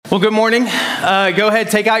Well, good morning. Go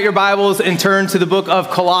ahead, take out your Bibles and turn to the book of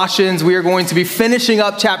Colossians. We are going to be finishing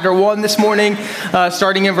up chapter 1 this morning,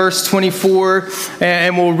 starting in verse 24,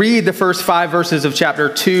 and we'll read the first 5 verses of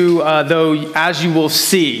chapter 2, though, as you will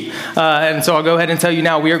see. And so I'll go ahead and tell you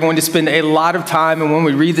now, we are going to spend a lot of time, and when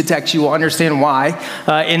we read the text, you will understand why,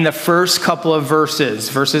 in the first couple of verses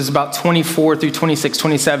about 24 through 26,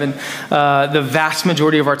 27. The vast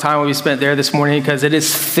majority of our time will be spent there this morning because it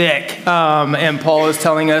is thick, and Paul is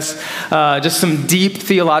telling us just some deep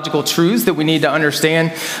theological truths that we need to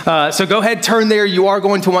understand. So go ahead, turn there. You are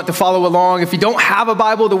going to want to follow along. If you don't have a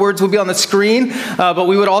Bible, the words will be on the screen, but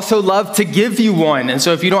we would also love to give you one. And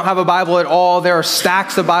so if you don't have a Bible at all, there are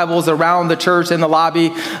stacks of Bibles around the church in the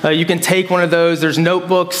lobby. You can take one of those. There's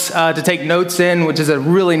notebooks to take notes in, which is a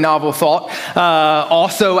really novel thought.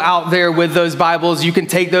 Also out there with those Bibles, you can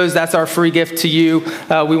take those. That's our free gift to you.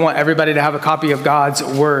 We want everybody to have a copy of God's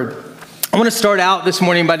Word. I want to start out this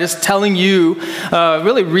morning by just telling you,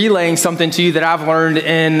 really relaying something to you that I've learned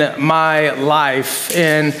in my life.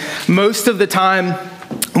 And most of the time,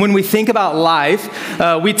 when we think about life,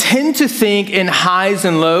 we tend to think in highs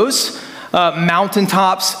and lows,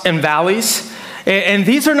 mountaintops and valleys. And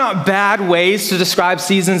these are not bad ways to describe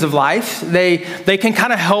seasons of life. They can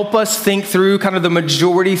kind of help us think through kind of the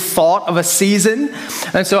majority thought of a season.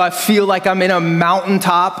 And so I feel like I'm in a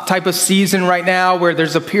mountaintop type of season right now where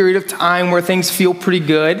there's a period of time where things feel pretty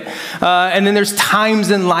good. And then there's times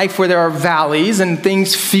in life where there are valleys and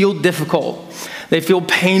things feel difficult. They feel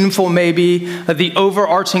painful maybe. The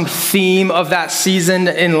overarching theme of that season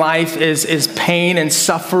in life is pain and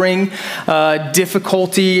suffering,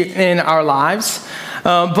 difficulty in our lives.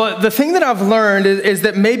 But the thing that I've learned is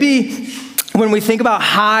that maybe when we think about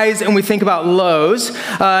highs and we think about lows,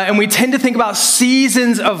 and we tend to think about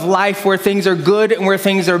seasons of life where things are good and where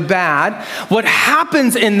things are bad, what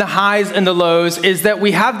happens in the highs and the lows is that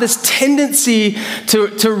we have this tendency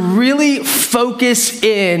to really focus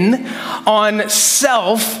in on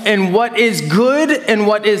self and what is good and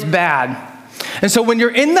what is bad. And so when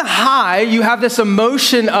you're in the high, you have this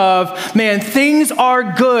emotion of, man, things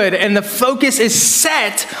are good, and the focus is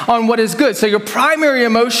set on what is good. So your primary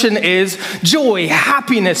emotion is joy,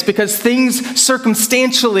 happiness, because things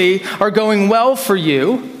circumstantially are going well for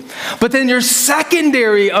you. But then your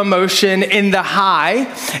secondary emotion in the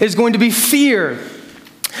high is going to be fear,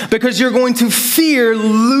 because you're going to fear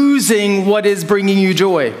losing what is bringing you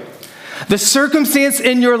joy. The circumstance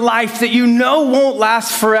in your life that you know won't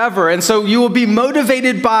last forever. And so you will be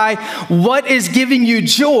motivated by what is giving you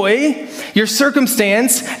joy, your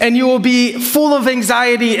circumstance, and you will be full of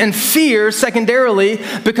anxiety and fear secondarily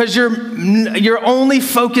because you're only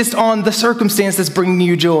focused on the circumstance that's bringing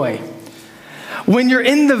you joy. When you're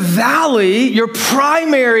in the valley, your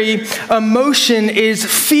primary emotion is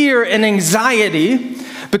fear and anxiety,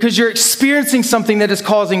 because you're experiencing something that is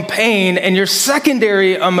causing pain, and your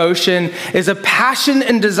secondary emotion is a passion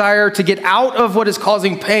and desire to get out of what is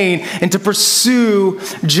causing pain and to pursue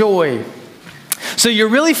joy. So you're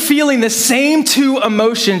really feeling the same two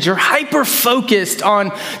emotions. You're hyper-focused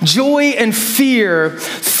on joy and fear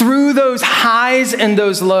through those highs and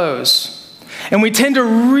those lows. And we tend to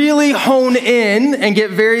really hone in and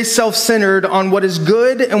get very self-centered on what is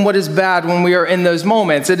good and what is bad when we are in those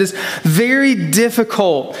moments. It is very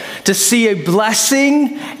difficult to see a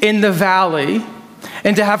blessing in the valley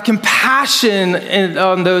and to have compassion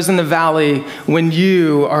on those in the valley when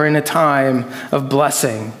you are in a time of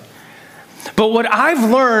blessing. But what I've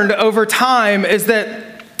learned over time is that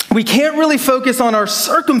we can't really focus on our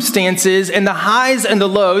circumstances and the highs and the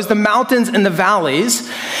lows, the mountains and the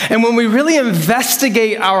valleys. And when we really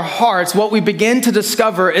investigate our hearts, what we begin to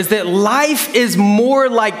discover is that life is more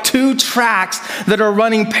like two tracks that are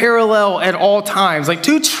running parallel at all times, like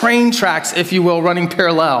two train tracks, if you will, running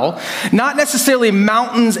parallel. Not necessarily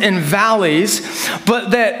mountains and valleys, but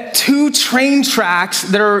that two train tracks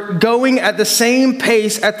that are going at the same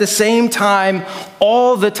pace at the same time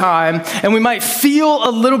all the time. And we might feel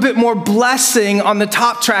a little bit more blessing on the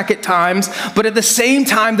top track at times, but at the same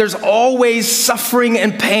time, there's always suffering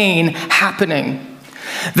and pain happening.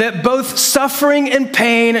 That both suffering and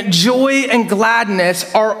pain, joy and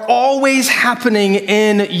gladness are always happening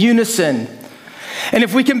in unison. And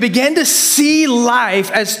if we can begin to see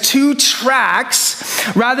life as two tracks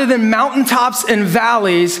rather than mountaintops and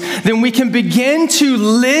valleys, then we can begin to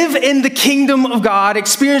live in the kingdom of God,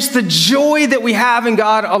 experience the joy that we have in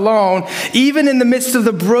God alone, even in the midst of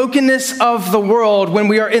the brokenness of the world. When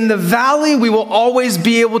we are in the valley, we will always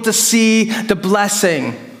be able to see the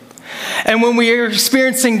blessing. And when we are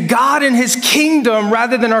experiencing God and his kingdom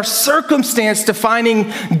rather than our circumstance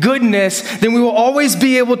defining goodness, then we will always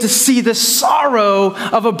be able to see the sorrow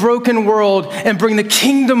of a broken world and bring the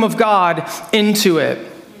kingdom of God into it.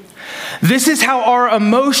 This is how our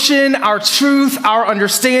emotion, our truth, our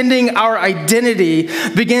understanding, our identity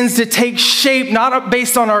begins to take shape, not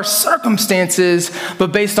based on our circumstances,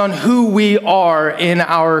 but based on who we are in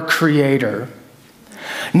our Creator.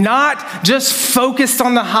 Not just focused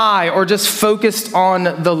on the high or just focused on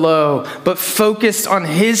the low, but focused on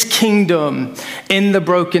his kingdom in the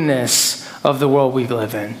brokenness of the world we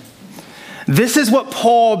live in. This is what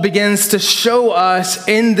Paul begins to show us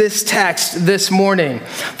in this text this morning,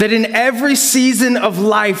 that in every season of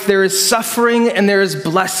life, there is suffering and there is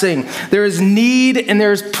blessing. There is need and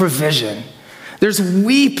there is provision. There's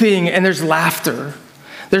weeping and there's laughter.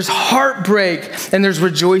 There's heartbreak and there's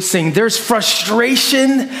rejoicing. There's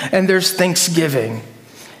frustration and there's thanksgiving.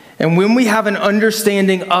 And when we have an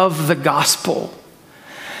understanding of the gospel,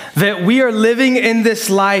 that we are living in this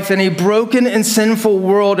life in a broken and sinful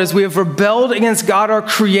world as we have rebelled against God, our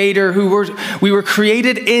Creator, we were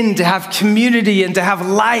created in to have community and to have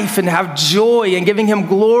life and to have joy and giving him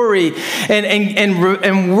glory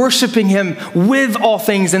and worshiping him with all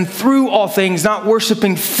things and through all things, not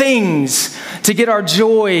worshiping things to get our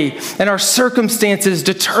joy and our circumstances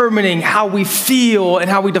determining how we feel and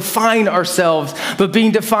how we define ourselves, but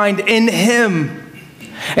being defined in him.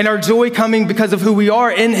 And our joy coming because of who we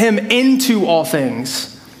are in him into all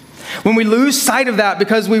things. When we lose sight of that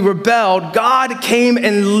because we rebelled, God came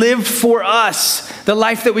and lived for us the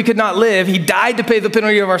life that we could not live. He died to pay the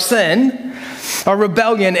penalty of our sin, our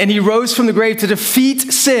rebellion, and he rose from the grave to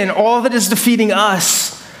defeat sin, all that is defeating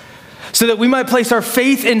us, so that we might place our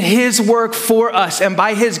faith in his work for us and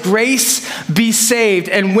by his grace be saved.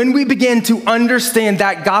 And when we begin to understand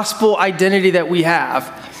that gospel identity that we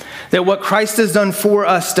have, that what Christ has done for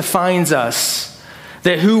us defines us,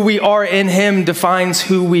 that who we are in him defines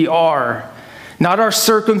who we are, not our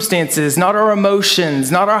circumstances, not our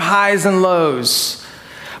emotions, not our highs and lows,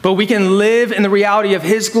 but we can live in the reality of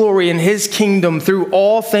his glory and his kingdom through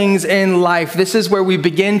all things in life. This is where we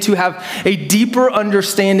begin to have a deeper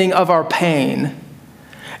understanding of our pain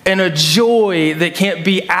and a joy that can't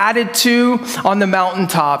be added to on the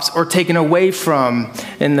mountaintops or taken away from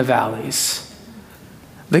in the valleys.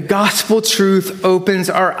 The gospel truth opens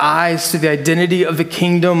our eyes to the identity of the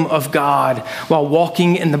kingdom of God while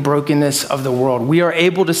walking in the brokenness of the world. We are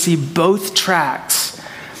able to see both tracks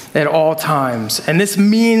at all times. And this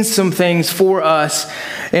means some things for us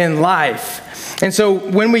in life. And so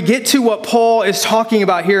when we get to what Paul is talking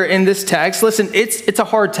about here in this text, listen, it's a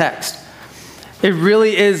hard text. It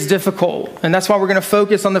really is difficult. And that's why we're going to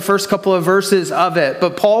focus on the first couple of verses of it.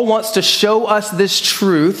 But Paul wants to show us this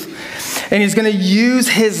truth, and he's going to use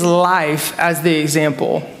his life as the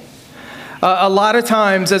example. A lot of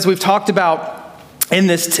times, as we've talked about in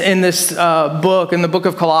this book, in the book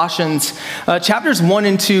of Colossians, chapters 1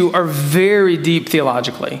 and 2 are very deep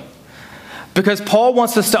theologically. Because Paul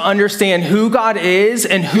wants us to understand who God is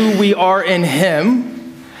and who we are in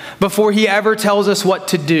him before he ever tells us what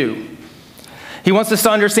to do. He wants us to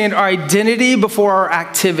understand our identity before our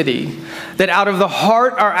activity, that out of the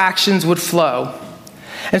heart our actions would flow.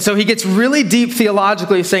 And so he gets really deep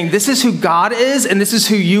theologically saying, this is who God is, and this is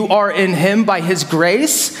who you are in him by his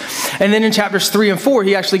grace. And then in chapters 3 and 4,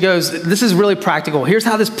 he actually goes, this is really practical. Here's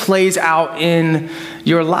how this plays out in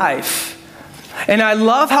your life. And I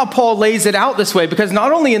love how Paul lays it out this way, because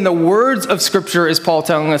not only in the words of Scripture is Paul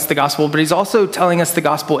telling us the gospel, but he's also telling us the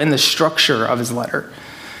gospel in the structure of his letter.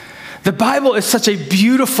 The Bible is such a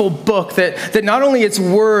beautiful book that not only its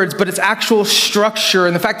words, but its actual structure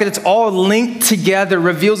and the fact that it's all linked together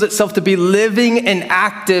reveals itself to be living and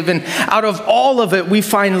active. And out of all of it, we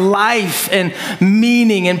find life and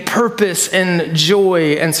meaning and purpose and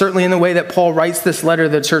joy. And certainly in the way that Paul writes this letter to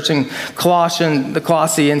the church in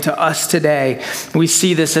Colossae, and to us today, we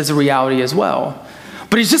see this as a reality as well.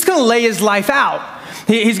 But he's just going to lay his life out.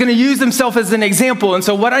 He's going to use himself as an example. And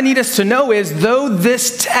so what I need us to know is, though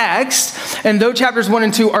this text and though chapters 1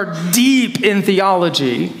 and 2 are deep in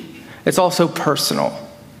theology, it's also personal.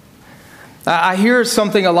 I hear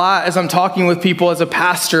something a lot as I'm talking with people as a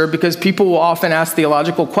pastor, because people will often ask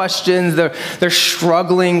theological questions. They're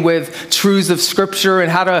struggling with truths of Scripture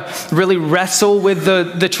and how to really wrestle with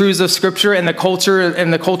the truths of Scripture and the culture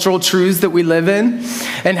and the cultural truths that we live in,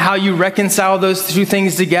 and how you reconcile those two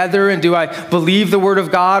things together. And do I believe the Word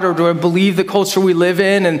of God, or do I believe the culture we live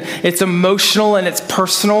in? And it's emotional and it's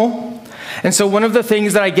personal. And so one of the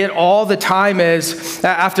things that I get all the time is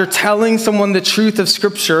after telling someone the truth of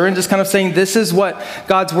Scripture and just kind of saying this is what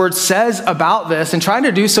God's word says about this and trying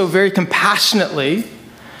to do so very compassionately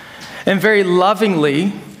and very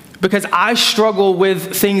lovingly, because I struggle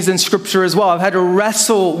with things in Scripture as well. I've had to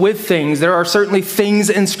wrestle with things. There are certainly things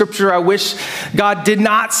in Scripture I wish God did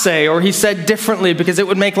not say or he said differently because it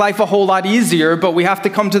would make life a whole lot easier, but we have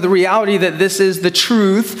to come to the reality that this is the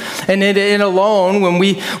truth, and in it alone,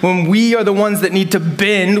 when we are the ones that need to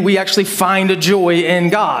bend, we actually find a joy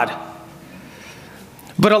in God.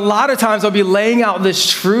 But a lot of times I'll be laying out this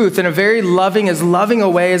truth in a very loving a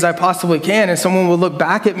way as I possibly can, and someone will look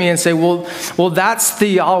back at me and say, well, that's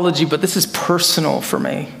theology, but this is personal for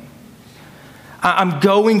me. I'm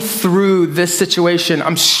going through this situation.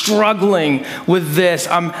 I'm struggling with this.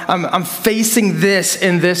 I'm facing this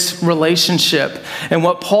in this relationship. And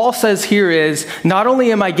what Paul says here is, not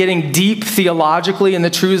only am I getting deep theologically in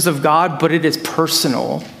the truths of God, but it is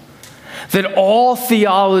personal. That all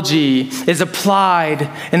theology is applied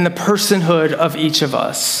in the personhood of each of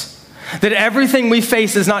us. That everything we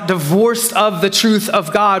face is not divorced of the truth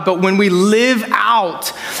of God, but when we live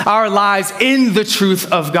out our lives in the truth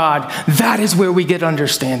of God, that is where we get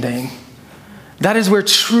understanding. That is where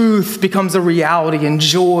truth becomes a reality, and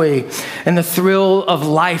joy and the thrill of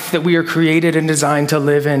life that we are created and designed to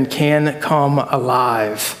live in can come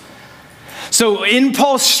alive. So in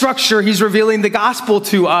Paul's structure, he's revealing the gospel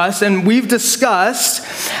to us, and we've discussed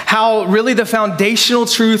how really the foundational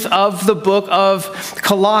truth of the book of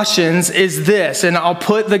Colossians is this, and I'll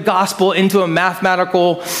put the gospel into a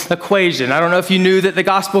mathematical equation. I don't know if you knew that the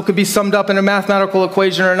gospel could be summed up in a mathematical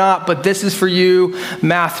equation or not, but this is for you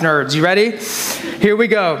math nerds. You ready? Here we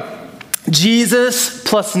go. Jesus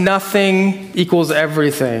plus nothing equals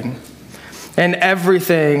everything, and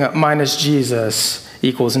everything minus Jesus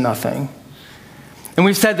equals nothing. And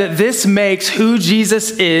we've said that this makes who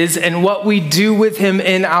Jesus is and what we do with him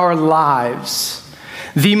in our lives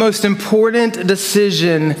the most important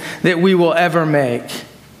decision that we will ever make.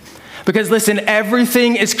 Because listen,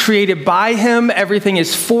 everything is created by him, everything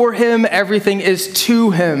is for him, everything is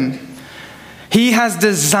to him. He has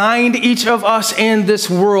designed each of us and this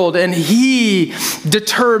world, and he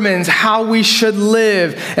determines how we should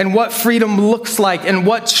live and what freedom looks like and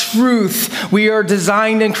what truth we are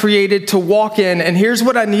designed and created to walk in. And here's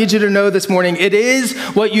what I need you to know this morning. It is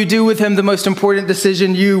what you do with him the most important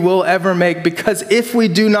decision you will ever make, because if we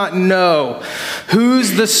do not know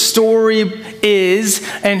whose the story is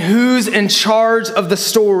and who's in charge of the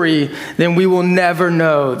story, then we will never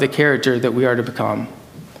know the character that we are to become.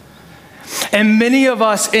 And many of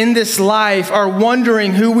us in this life are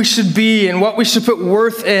wondering who we should be and what we should put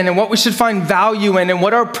worth in and what we should find value in and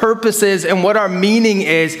what our purpose is and what our meaning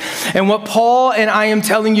is. And what Paul and I am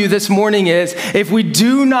telling you this morning is, if we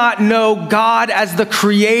do not know God as the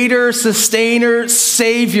creator, sustainer,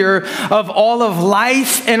 savior of all of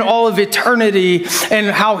life and all of eternity and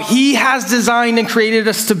how he has designed and created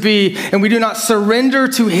us to be, and we do not surrender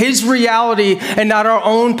to his reality and not our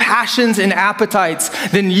own passions and appetites,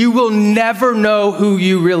 then you will never know who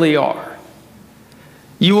you really are.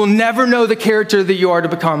 You will never know the character that you are to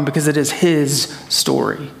become, because it is his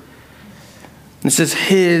story. This is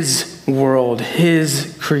his world,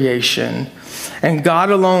 his creation. And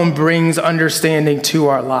God alone brings understanding to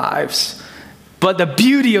our lives. But the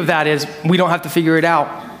beauty of that is we don't have to figure it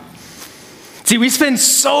out. See, we spend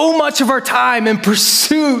so much of our time in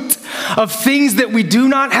pursuit of things that we do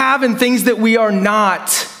not have and things that we are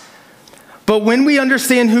not. But when we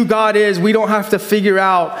understand who God is, we don't have to figure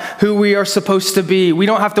out who we are supposed to be. We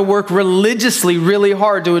don't have to work religiously really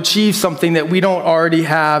hard to achieve something that we don't already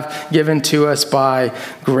have given to us by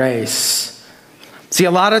grace. See,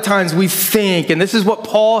 a lot of times we think, and this is what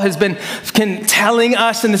Paul has been telling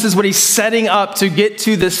us, and this is what he's setting up to get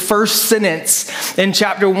to this first sentence in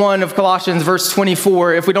chapter 1 of Colossians, verse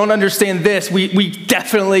 24. If we don't understand this, we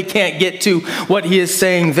definitely can't get to what he is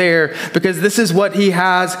saying there, because this is what he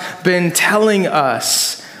has been telling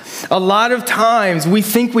us. A lot of times we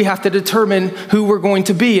think we have to determine who we're going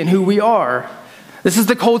to be and who we are. This is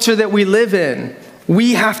the culture that we live in.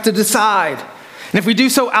 We have to decide. And if we do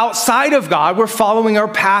so outside of God, we're following our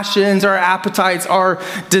passions, our appetites, our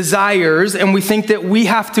desires, and we think that we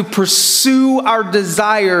have to pursue our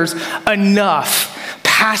desires enough,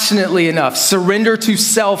 passionately enough, surrender to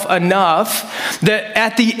self enough, that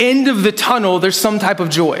at the end of the tunnel, there's some type of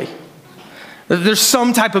joy. There's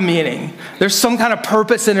some type of meaning. There's some kind of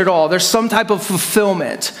purpose in it all. There's some type of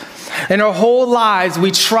fulfillment. In our whole lives,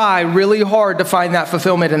 we try really hard to find that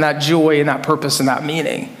fulfillment and that joy and that purpose and that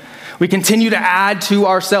meaning. We continue to add to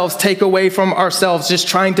ourselves, take away from ourselves, just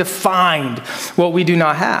trying to find what we do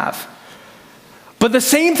not have. But the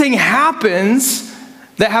same thing happens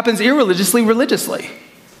that happens irreligiously, religiously.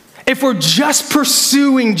 If we're just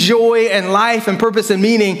pursuing joy and life and purpose and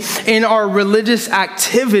meaning in our religious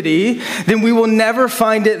activity, then we will never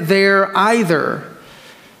find it there either.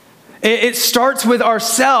 It starts with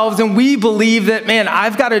ourselves, and we believe that, man,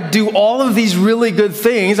 I've got to do all of these really good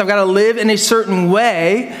things. I've got to live in a certain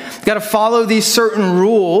way. I've got to follow these certain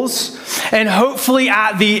rules. And hopefully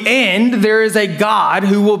at the end, there is a God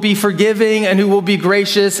who will be forgiving and who will be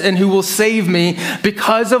gracious and who will save me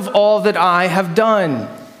because of all that I have done.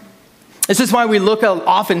 This is why we look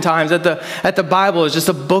oftentimes at the Bible as just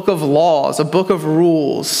a book of laws, a book of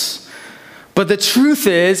rules. But the truth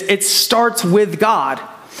is, it starts with God.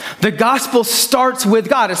 The gospel starts with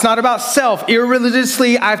God. It's not about self.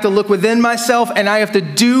 Irreligiously, I have to look within myself and I have to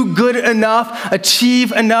do good enough,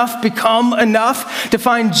 achieve enough, become enough to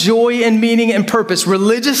find joy and meaning and purpose.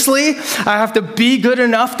 Religiously, I have to be good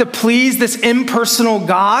enough to please this impersonal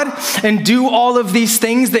God and do all of these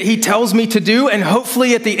things that he tells me to do. And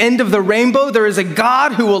hopefully at the end of the rainbow, there is a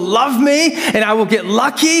God who will love me and I will get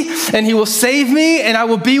lucky and he will save me and I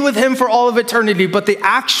will be with him for all of eternity. But the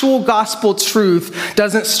actual gospel truth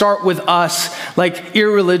doesn't start with us like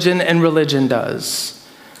irreligion and religion does.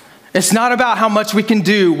 It's not about how much we can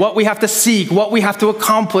do, what we have to seek, what we have to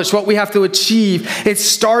accomplish, what we have to achieve. It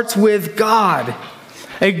starts with God,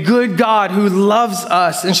 a good God who loves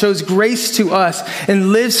us and shows grace to us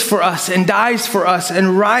and lives for us and dies for us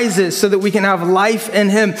and rises so that we can have life in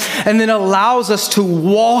him, and then allows us to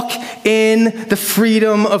walk in the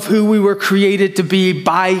freedom of who we were created to be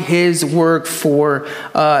by his work for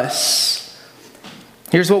us.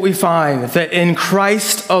 Here's what we find, that in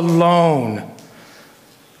Christ alone,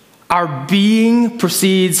 our being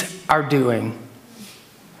precedes our doing.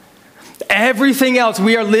 Everything else,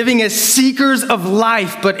 we are living as seekers of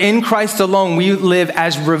life, but in Christ alone, we live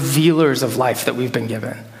as revealers of life that we've been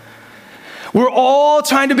given. We're all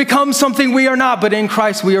trying to become something we are not, but in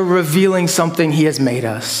Christ, we are revealing something he has made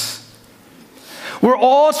us. We're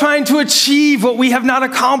all trying to achieve what we have not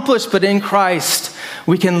accomplished, but in Christ,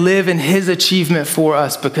 we can live in his achievement for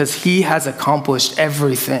us because he has accomplished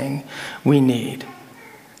everything we need.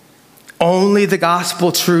 Only the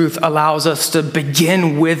gospel truth allows us to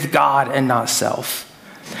begin with God and not self.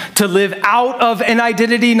 To live out of an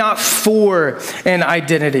identity, not for an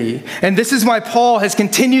identity. And this is why Paul has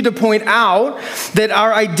continued to point out that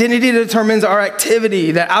our identity determines our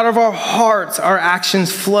activity, that out of our hearts our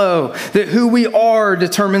actions flow, that who we are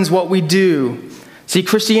determines what we do. See,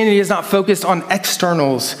 Christianity is not focused on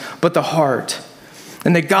externals, but the heart.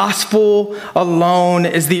 And the gospel alone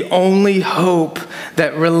is the only hope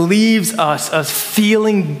that relieves us of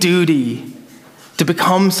feeling duty to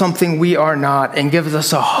become something we are not and gives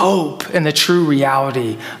us a hope in the true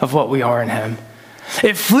reality of what we are in him.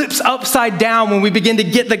 It flips upside down when we begin to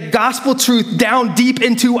get the gospel truth down deep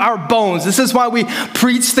into our bones. This is why we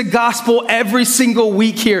preach the gospel every single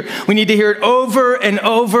week here. We need to hear it over and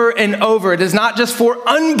over and over. It is not just for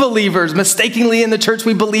unbelievers. Mistakenly in the church,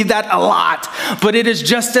 we believe that a lot. But it is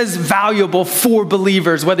just as valuable for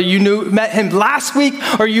believers. Whether you met him last week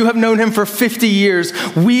or you have known him for 50 years,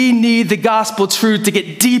 we need the gospel truth to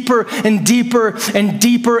get deeper and deeper and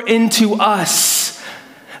deeper into us.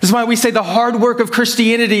 This is why we say the hard work of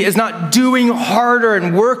Christianity is not doing harder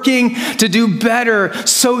and working to do better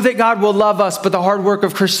so that God will love us, but the hard work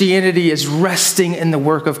of Christianity is resting in the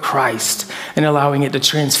work of Christ and allowing it to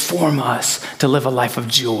transform us to live a life of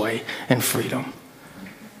joy and freedom.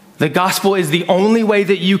 The gospel is the only way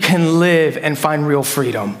that you can live and find real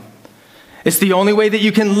freedom. It's the only way that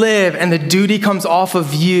you can live and the duty comes off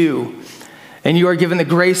of you and you are given the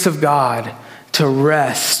grace of God to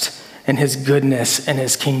rest in his goodness and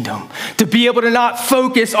his kingdom. To be able to not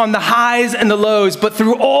focus on the highs and the lows, but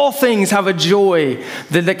through all things have a joy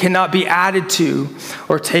that cannot be added to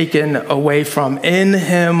or taken away from. In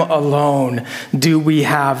him alone do we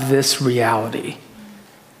have this reality.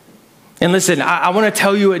 And listen, I want to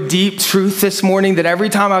tell you a deep truth this morning that every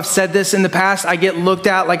time I've said this in the past, I get looked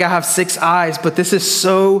at like I have 6 eyes, but this is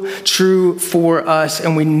so true for us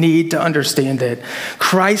and we need to understand it.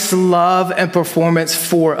 Christ's love and performance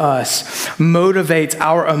for us motivates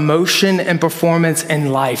our emotion and performance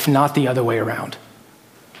in life, not the other way around.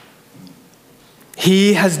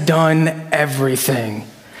 He has done everything.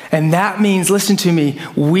 And that means, listen to me,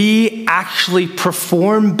 we actually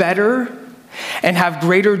perform better and have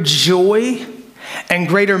greater joy and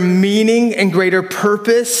greater meaning and greater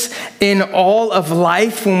purpose in all of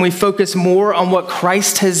life when we focus more on what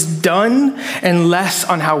Christ has done and less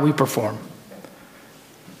on how we perform.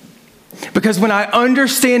 Because when I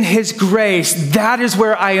understand his grace, that is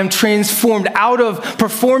where I am transformed out of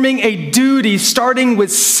performing a duty, starting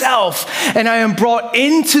with self, and I am brought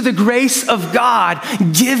into the grace of God,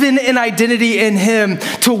 given an identity in him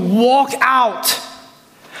to walk out,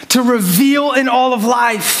 to reveal in all of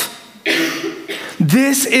life.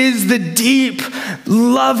 This is the deep,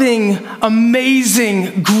 loving,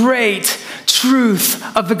 amazing, great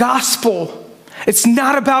truth of the gospel. It's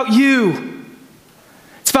not about you.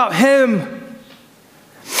 It's about him.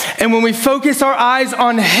 And when we focus our eyes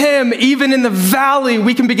on him, even in the valley,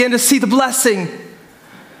 we can begin to see the blessing.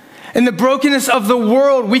 In the brokenness of the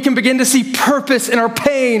world, we can begin to see purpose in our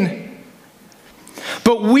pain.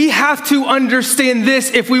 But we have to understand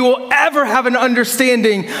this if we will ever have an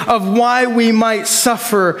understanding of why we might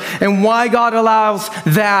suffer and why God allows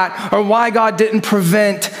that or why God didn't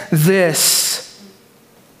prevent this.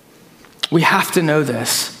 We have to know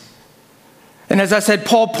this. And as I said,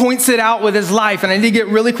 Paul points it out with his life, and I need to get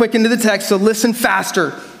really quick into the text, so listen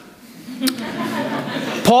faster.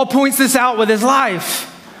 Paul points this out with his life.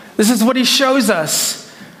 This is what he shows us.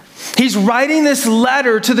 He's writing this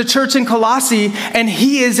letter to the church in Colossae, and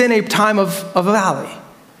he is in a time of a valley,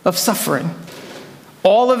 of suffering.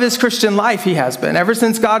 All of his Christian life he has been. Ever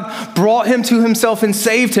since God brought him to himself and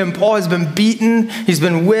saved him, Paul has been beaten, he's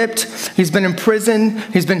been whipped, he's been imprisoned,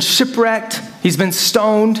 he's been shipwrecked, he's been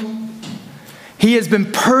stoned. He has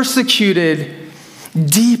been persecuted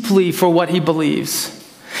deeply for what he believes.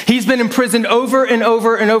 He's been imprisoned over and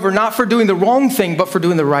over and over, not for doing the wrong thing, but for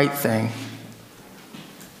doing the right thing.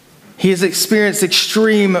 He has experienced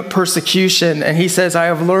extreme persecution, and he says, I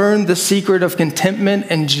have learned the secret of contentment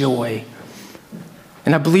and joy.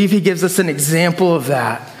 And I believe he gives us an example of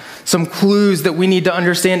that, some clues that we need to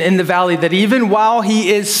understand in the valley, that even while he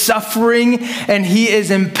is suffering and he is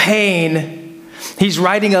in pain, he's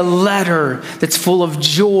writing a letter that's full of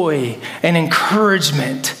joy and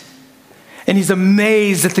encouragement. And he's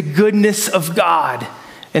amazed at the goodness of God.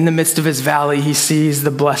 In the midst of his valley, he sees the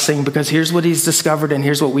blessing, because here's what he's discovered, and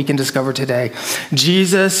here's what we can discover today.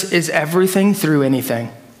 Jesus is everything through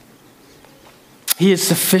anything. He is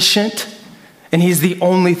sufficient, and he's the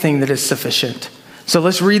only thing that is sufficient. So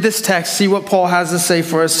let's read this text, see what Paul has to say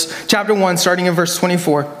for us. Chapter 1, starting in verse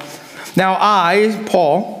 24. Now I,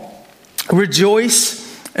 Paul,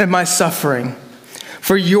 rejoice in my suffering.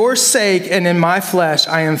 For your sake and in my flesh,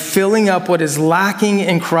 I am filling up what is lacking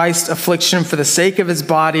in Christ's affliction for the sake of his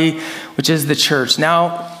body, which is the church.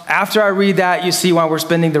 Now, after I read that, you see why we're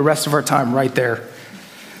spending the rest of our time right there.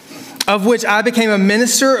 Of which I became a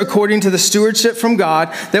minister according to the stewardship from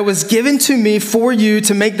God that was given to me for you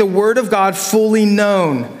to make the word of God fully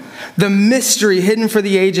known, the mystery hidden for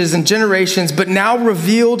the ages and generations, but now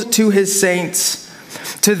revealed to his saints.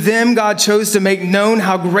 To them God chose to make known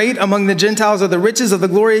how great among the Gentiles are the riches of the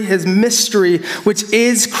glory of his mystery, which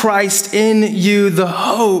is Christ in you, the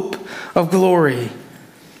hope of glory.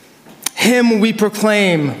 Him we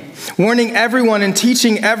proclaim, warning everyone and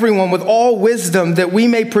teaching everyone with all wisdom, that we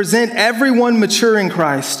may present everyone mature in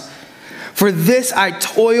Christ. For this I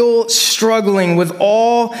toil, struggling with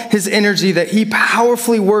all his energy that he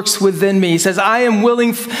powerfully works within me. He says, I am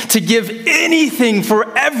willing to give anything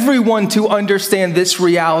for everyone to understand this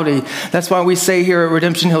reality. That's why we say here at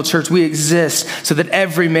Redemption Hill Church, we exist so that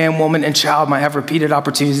every man, woman, and child might have repeated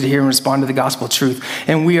opportunities to hear and respond to the gospel truth.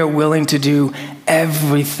 And we are willing to do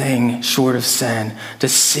everything short of sin to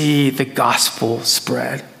see the gospel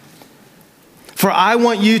spread. For I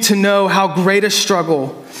want you to know how great a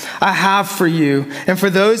struggle I have for you and for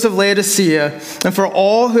those of Laodicea and for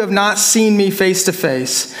all who have not seen me face to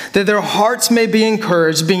face, that their hearts may be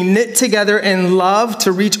encouraged, being knit together in love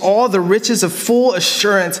to reach all the riches of full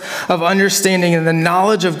assurance of understanding and the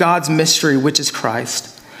knowledge of God's mystery, which is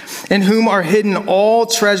Christ, in whom are hidden all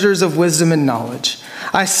treasures of wisdom and knowledge.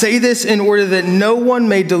 I say this in order that no one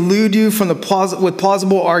may delude you with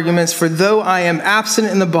plausible arguments, for though I am absent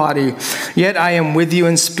in the body, yet I am with you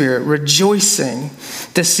in spirit, rejoicing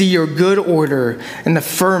to see your good order and the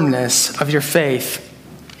firmness of your faith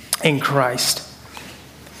in Christ.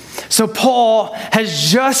 So Paul has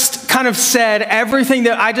just kind of said everything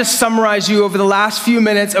that I just summarized you over the last few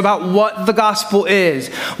minutes about what the gospel is,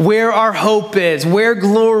 where our hope is, where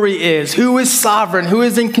glory is, who is sovereign, who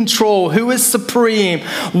is in control, who is supreme,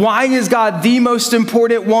 why is God the most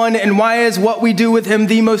important one, and why is what we do with him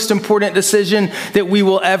the most important decision that we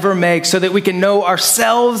will ever make, so that we can know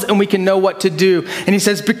ourselves and we can know what to do. And he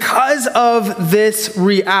says, because of this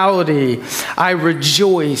reality, I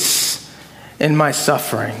rejoice in my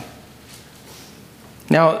suffering.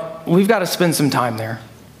 Now, we've got to spend some time there.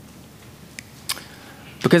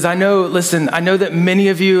 Because I know that many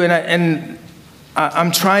of you, and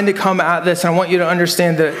I'm trying to come at this, and I want you to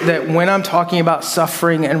understand that when I'm talking about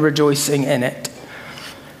suffering and rejoicing in it,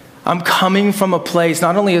 I'm coming from a place,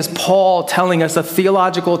 not only is Paul telling us a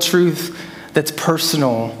theological truth that's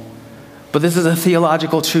personal, but this is a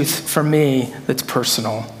theological truth for me that's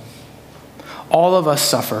personal. All of us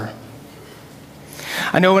suffer.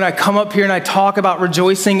 I know when I come up here and I talk about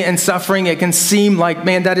rejoicing and suffering, it can seem like,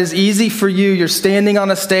 man, that is easy for you. You're standing on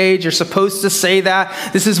a stage. You're supposed to say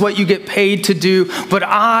that. This is what you get paid to do. But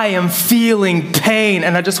I am feeling pain.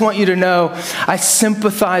 And I just want you to know, I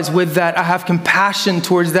sympathize with that. I have compassion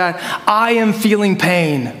towards that. I am feeling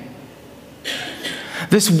pain.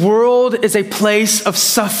 This world is a place of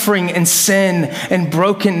suffering and sin and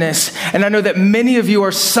brokenness. And I know that many of you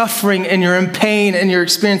are suffering and you're in pain and you're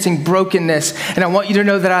experiencing brokenness. And I want you to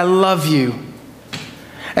know that I love you.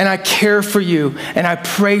 And I care for you. And I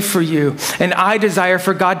pray for you. And I desire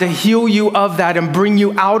for God to heal you of that and bring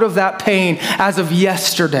you out of that pain as of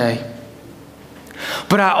yesterday.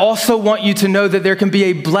 But I also want you to know that there can be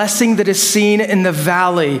a blessing that is seen in the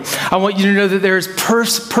valley. I want you to know that there is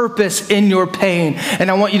purpose in your pain.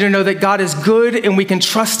 And I want you to know that God is good and we can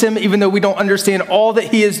trust him even though we don't understand all that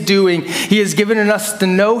he is doing. He has given us to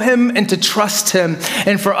know him and to trust him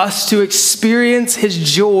and for us to experience his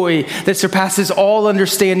joy that surpasses all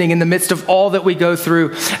understanding in the midst of all that we go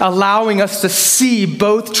through, allowing us to see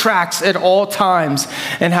both tracks at all times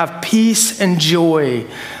and have peace and joy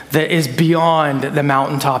that is beyond the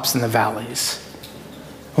mountaintops and the valleys.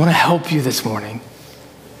 I want to help you this morning.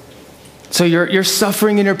 So your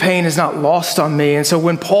suffering and your pain is not lost on me. And so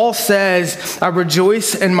when Paul says, I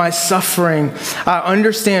rejoice in my suffering, I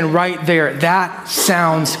understand right there, that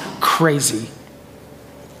sounds crazy.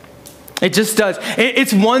 It just does.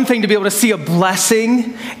 It's one thing to be able to see a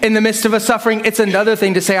blessing in the midst of a suffering. It's another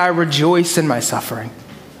thing to say, I rejoice in my suffering.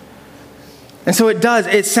 And so it does.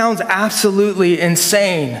 It sounds absolutely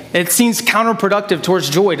insane. It seems counterproductive towards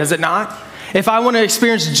joy, does it not? If I want to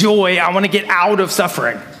experience joy, I want to get out of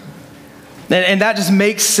suffering. And that just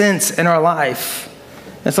makes sense in our life.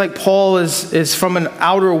 It's like Paul is from an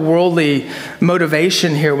outer worldly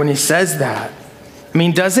motivation here when he says that. I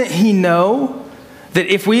mean, doesn't he know that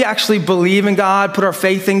if we actually believe in God, put our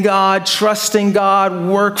faith in God, trust in God,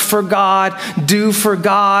 work for God, do for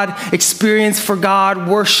God, experience for God,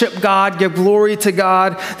 worship God, give glory to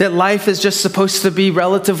God, that life is just supposed to be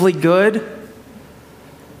relatively good?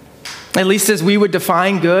 At least as we would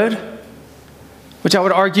define good, which I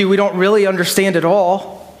would argue we don't really understand at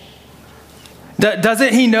all.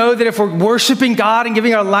 Doesn't he know that if we're worshiping God and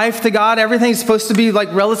giving our life to God, everything's supposed to be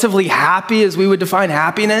like relatively happy as we would define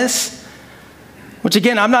happiness? Which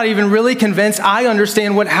again, I'm not even really convinced I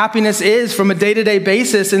understand what happiness is from a day-to-day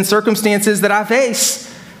basis in circumstances that I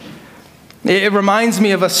face. It reminds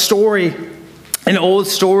me of a story, an old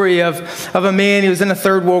story of a man who was in a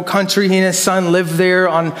third world country. He and his son lived there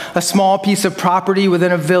on a small piece of property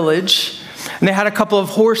within a village. And they had a couple of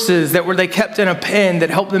horses that they kept in a pen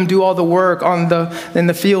that helped them do all the work in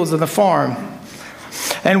the fields of the farm.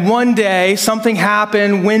 And one day, something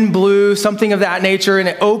happened, wind blew, something of that nature, and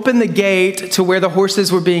it opened the gate to where the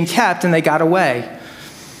horses were being kept, and they got away.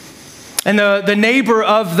 And the neighbor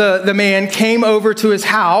of the man came over to his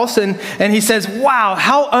house, and he says, wow,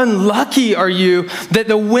 how unlucky are you that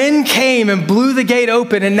the wind came and blew the gate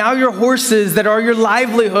open, and now your horses that are your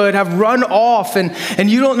livelihood have run off, and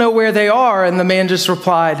you don't know where they are. And the man just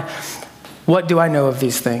replied, what do I know of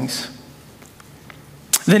these things?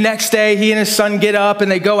 The next day, he and his son get up and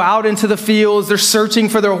they go out into the fields. They're searching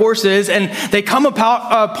for their horses and they come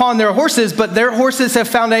upon their horses, but their horses have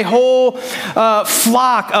found a whole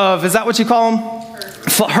flock of, is that what you call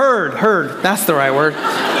them? Herd. That's the right word.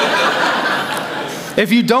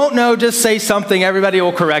 If you don't know, just say something. Everybody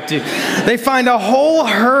will correct you. They find a whole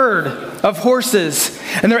herd of horses,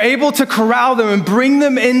 and they're able to corral them and bring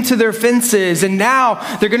them into their fences. And now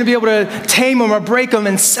they're going to be able to tame them or break them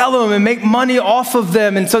and sell them and make money off of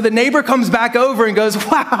them. And so the neighbor comes back over and goes,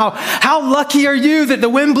 wow, how lucky are you that the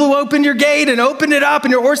wind blew open your gate and opened it up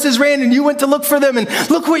and your horses ran and you went to look for them and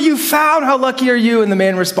look what you found. How lucky are you? And the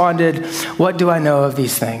man responded, what do I know of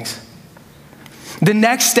these things? The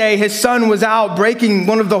next day, his son was out breaking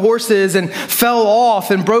one of the horses and fell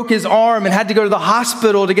off and broke his arm and had to go to the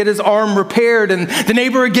hospital to get his arm repaired. And the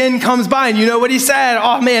neighbor again comes by, and you know what he said?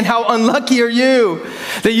 Oh man, how unlucky are you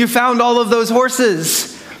that you found all of those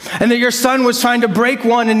horses, and that your son was trying to break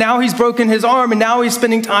one and now he's broken his arm and now he's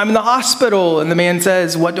spending time in the hospital. And the man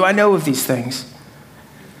says, what do I know of these things?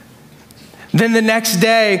 Then the next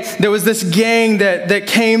day, there was this gang that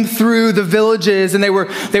came through the villages, and they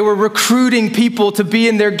were recruiting people to be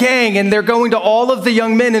in their gang, and they're going to all of the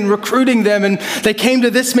young men and recruiting them. And they came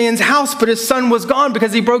to this man's house, but his son was gone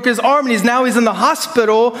because he broke his arm, and he's in the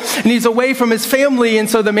hospital, and he's away from his family. And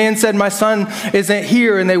so the man said, "My son isn't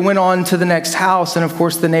here." And they went on to the next house. And of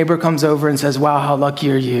course, the neighbor comes over and says, "Wow, how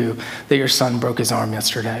lucky are you that your son broke his arm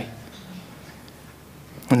yesterday?"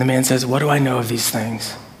 And the man says, "What do I know of these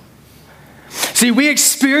things?" See, we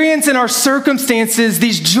experience in our circumstances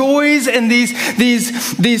these joys and these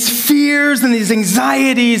fears and these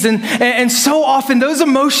anxieties, and so often those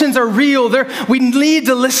emotions are real. We need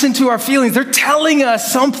to listen to our feelings. They're telling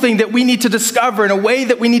us something that we need to discover in a way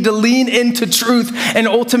that we need to lean into truth and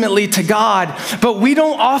ultimately to God. But we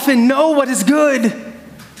don't often know what is good.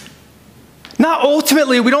 Not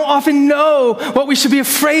ultimately, we don't often know what we should be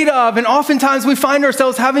afraid of, and oftentimes we find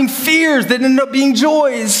ourselves having fears that end up being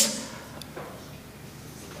joys.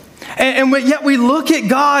 And yet we look at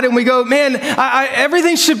God and we go, man,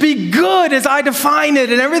 everything should be good as I define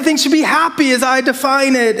it, and everything should be happy as I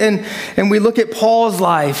define it. And we look at Paul's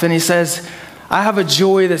life, and he says, I have a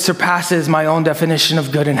joy that surpasses my own definition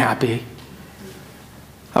of good and happy.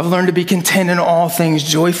 I've learned to be content in all things,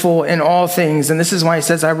 joyful in all things. And this is why he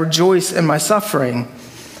says, I rejoice in my suffering.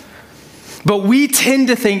 But we tend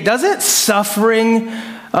to think, doesn't suffering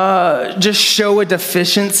just show a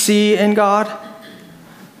deficiency in God?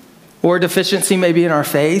 Or a deficiency maybe in our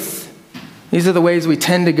faith? These are the ways we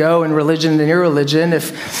tend to go in religion and irreligion.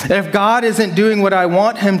 If God isn't doing what I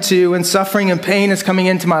want him to, and suffering and pain is coming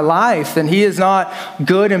into my life, then he is not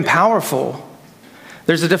good and powerful.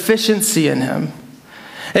 There's a deficiency in him.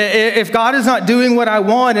 If God is not doing what I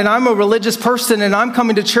want, and I'm a religious person, and I'm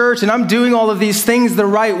coming to church, and I'm doing all of these things the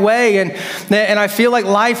right way, and I feel like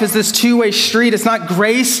life is this two-way street. It's not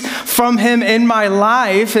grace from him in my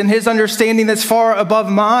life and his understanding that's far above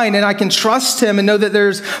mine, and I can trust him and know that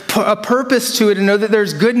there's a purpose to it, and know that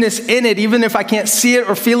there's goodness in it, even if I can't see it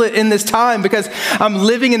or feel it in this time, because I'm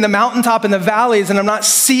living in the mountaintop and the valleys, and I'm not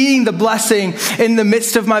seeing the blessing in the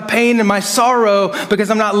midst of my pain and my sorrow, because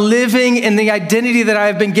I'm not living in the identity that I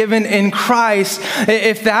have been given in Christ.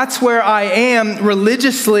 If that's where I am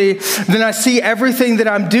religiously, then I see everything that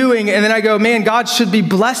I'm doing, and then I go, man, God should be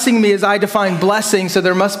blessing me as I define blessing, so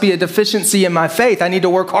there must be a deficiency in my faith. I need to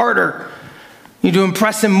work harder. I need to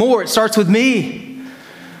impress him more. It starts with me.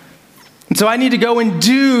 And so I need to go and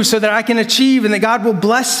do so that I can achieve, and that God will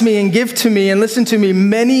bless me and give to me. And listen to me,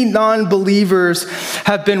 many non-believers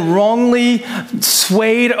have been wrongly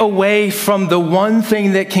swayed away from the one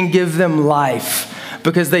thing that can give them life,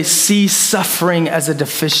 because they see suffering as a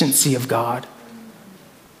deficiency of God.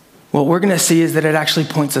 What we're going to see is that it actually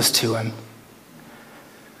points us to him.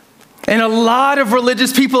 And a lot of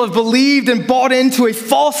religious people have believed and bought into a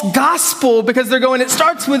false gospel, because they're going, it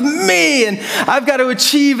starts with me, and I've got to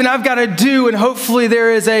achieve, and I've got to do, and hopefully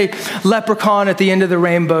there is a leprechaun at the end of the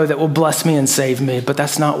rainbow that will bless me and save me. But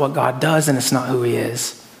that's not what God does, and it's not who he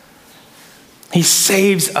is. He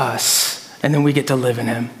saves us, and then we get to live in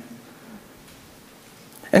him.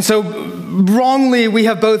 And so wrongly, we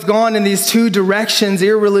have both gone in these two directions,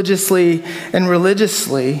 irreligiously and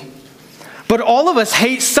religiously. But all of us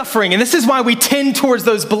hate suffering, and this is why we tend towards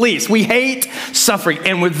those beliefs. We hate suffering,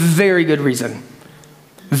 and with very good reason.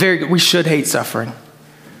 Very good. We should hate suffering.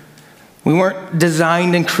 We weren't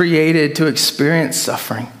designed and created to experience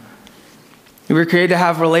suffering. We were created to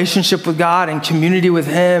have relationship with God and community with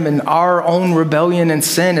him, and our own rebellion and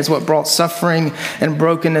sin is what brought suffering and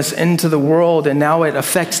brokenness into the world, and now it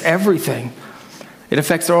affects everything. It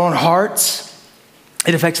affects our own hearts.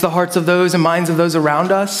 It affects the hearts of those and minds of those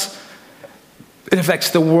around us. It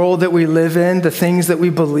affects the world that we live in, the things that we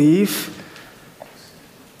believe.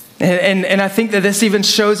 And I think that this even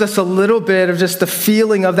shows us a little bit of just the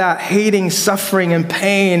feeling of that hating, suffering, and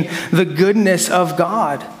pain, the goodness of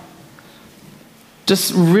God.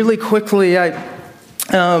 Just really quickly, a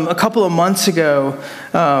couple of months ago,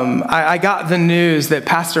 I got the news that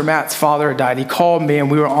Pastor Matt's father had died. He called me,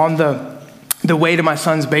 and we were on the way to my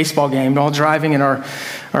son's baseball game, all driving in our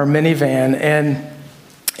minivan,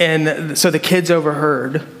 and so the kids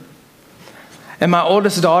overheard. And my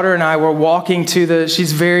oldest daughter and I were walking to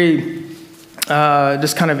she's very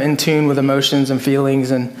just kind of in tune with emotions and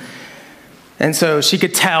feelings, and so she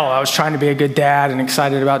could tell I was trying to be a good dad and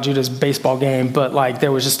excited about Judah's baseball game, but like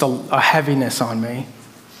there was just a heaviness on me.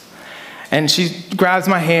 And she grabs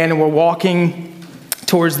my hand, and we're walking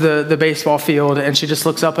towards the baseball field, and she just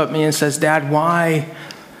looks up at me and says, Dad, why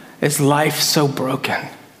is life so broken?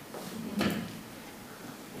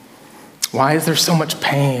 Why is there so much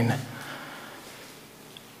pain?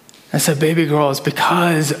 I said, baby girl, it's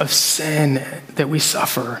because of sin that we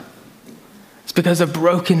suffer. It's because of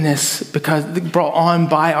brokenness, because brought on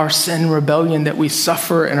by our sin and rebellion that we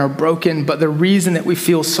suffer and are broken. But the reason that we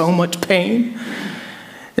feel so much pain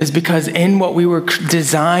is because in what we were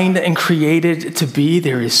designed and created to be,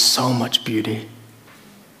 there is so much beauty.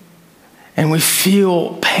 And we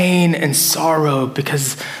feel pain and sorrow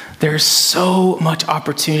because there's so much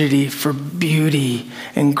opportunity for beauty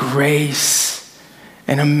and grace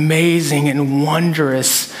and amazing and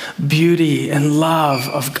wondrous beauty and love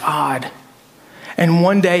of God. And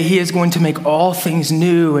one day he is going to make all things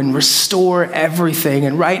new and restore everything.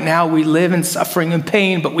 And right now we live in suffering and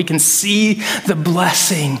pain, but we can see the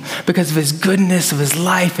blessing because of his goodness, of his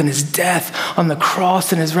life and his death on the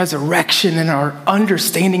cross and his resurrection and our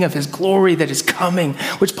understanding of his glory that is coming,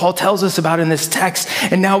 which Paul tells us about in this text.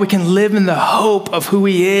 And now we can live in the hope of who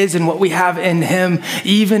he is and what we have in him,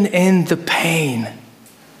 even in the pain,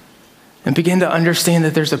 and begin to understand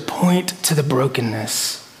that there's a point to the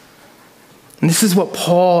brokenness. And this is what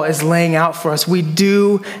Paul is laying out for us. We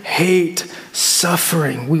do hate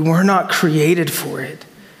suffering. We were not created for it.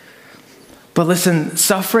 But listen,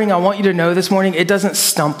 suffering, I want you to know this morning, it doesn't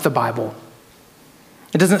stump the Bible.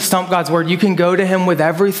 It doesn't stump God's word. You can go to him with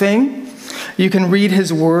everything. You can read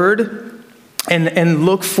his word and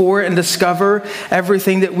look for and discover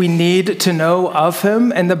everything that we need to know of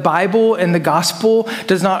him. And the Bible and the gospel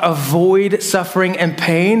does not avoid suffering and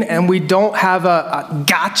pain. And we don't have a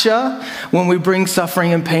gotcha when we bring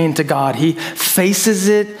suffering and pain to God. He faces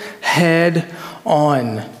it head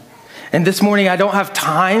on. And this morning, I don't have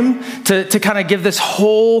time to kind of give this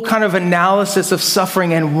whole kind of analysis of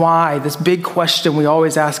suffering and why, this big question we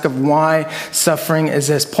always ask of why suffering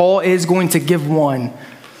exists. Paul is going to give one.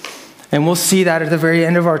 And we'll see that at the very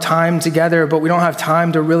end of our time together, but we don't have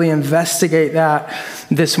time to really investigate that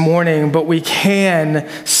this morning. But we can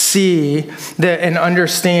see that and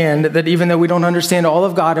understand that even though we don't understand all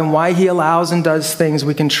of God and why he allows and does things,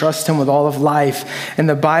 we can trust him with all of life. And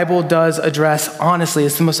the Bible does address, honestly,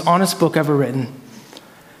 it's the most honest book ever written.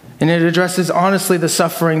 And it addresses honestly the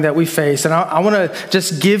suffering that we face. And I want to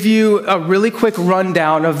just give you a really quick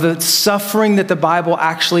rundown of the suffering that the Bible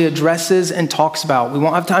actually addresses and talks about. We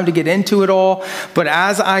won't have time to get into it all, but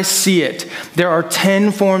as I see it, there are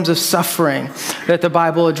 10 forms of suffering that the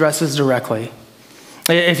Bible addresses directly.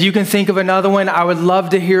 If you can think of another one, I would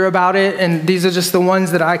love to hear about it. And these are just the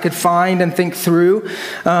ones that I could find and think through.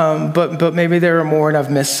 But maybe there are more and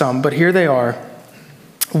I've missed some. But here they are.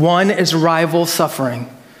 One is rival suffering.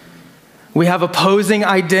 We have opposing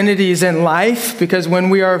identities in life because when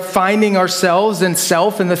we are finding ourselves in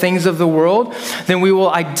self and the things of the world, then we will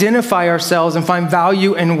identify ourselves and find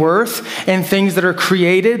value and worth in things that are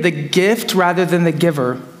created, the gift rather than the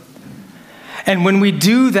giver. And when we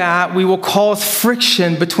do that, we will cause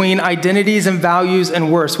friction between identities and values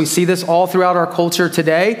and worth. We see this all throughout our culture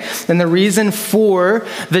today. And the reason for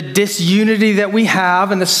the disunity that we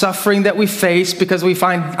have and the suffering that we face because we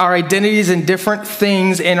find our identities in different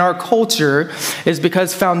things in our culture is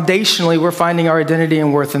because foundationally we're finding our identity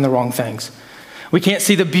and worth in the wrong things. We can't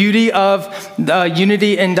see the beauty of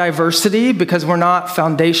unity and diversity because we're not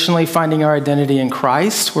foundationally finding our identity in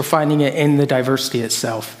Christ. We're finding it in the diversity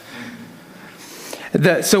itself.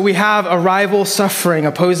 So we have a rival suffering,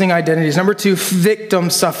 opposing identities. Number 2, victim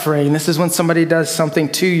suffering. This is when somebody does something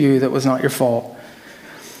to you that was not your fault.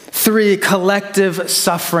 3, collective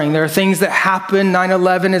suffering. There are things that happen.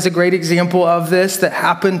 9/11 is a great example of this, that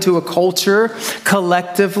happen to a culture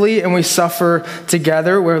collectively, and we suffer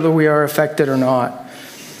together, whether we are affected or not.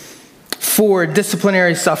 4,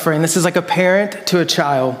 disciplinary suffering. This is like a parent to a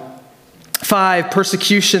child. 5,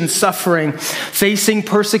 persecution, suffering, facing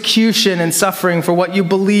persecution and suffering for what you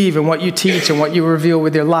believe and what you teach and what you reveal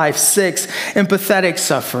with your life. 6, empathetic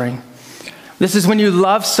suffering. This is when you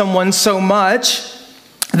love someone so much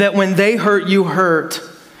that when they hurt, you hurt.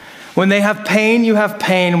 When they have pain, you have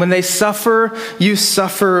pain. When they suffer, you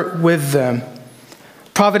suffer with them.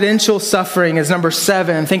 Providential suffering is number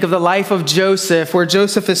 7. Think of the life of Joseph, where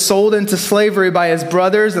Joseph is sold into slavery by his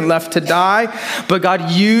brothers and left to die. But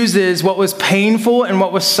God uses what was painful and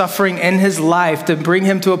what was suffering in his life to bring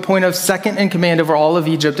him to a point of second in command over all of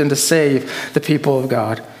Egypt and to save the people of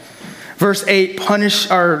God. Verse 8,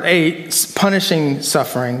 punishing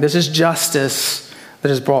suffering. This is justice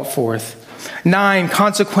that is brought forth. 9,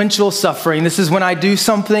 consequential suffering. This is when I do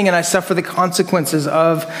something and I suffer the consequences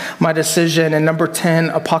of my decision. And number 10,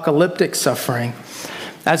 apocalyptic suffering.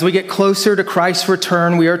 As we get closer to Christ's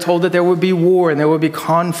return, we are told that there will be war and there will be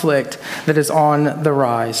conflict that is on the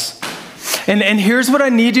rise. And here's what I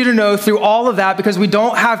need you to know through all of that, because we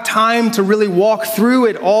don't have time to really walk through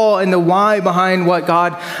it all and the why behind what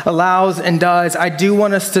God allows and does. I do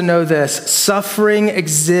want us to know this. Suffering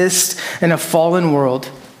exists in a fallen world.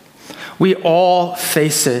 We all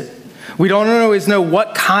face it. We don't always know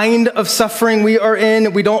what kind of suffering we are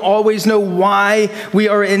in. We don't always know why we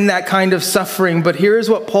are in that kind of suffering. But here's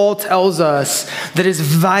what Paul tells us that is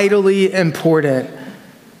vitally important.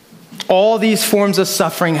 All these forms of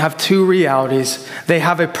suffering have two realities. They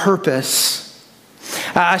have a purpose.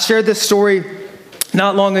 I shared this story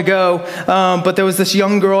not long ago, but there was this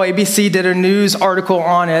young girl, ABC did a news article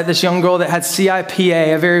on it, this young girl that had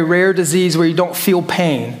CIPA, a very rare disease where you don't feel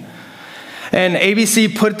pain. And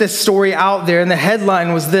ABC put this story out there, and the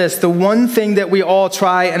headline was this: the one thing that we all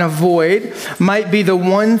try and avoid might be the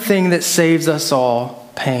one thing that saves us all,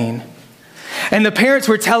 pain. And the parents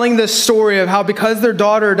were telling this story of how because their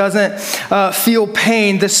daughter doesn't feel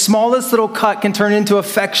pain, the smallest little cut can turn into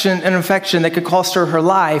an infection that could cost her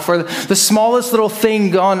life, or the smallest little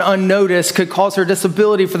thing gone unnoticed could cause her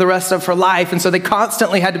disability for the rest of her life. And so they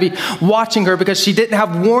constantly had to be watching her because she didn't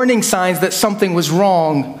have warning signs that something was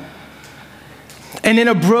wrong. And in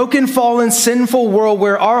a broken, fallen, sinful world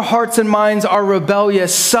where our hearts and minds are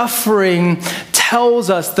rebellious, suffering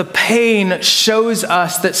tells us, the pain shows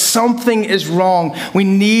us that something is wrong. We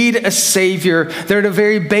need a Savior. There at a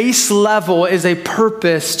very base level is a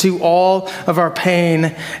purpose to all of our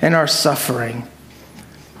pain and our suffering.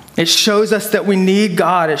 It shows us that we need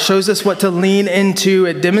God. It shows us what to lean into.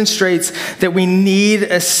 It demonstrates that we need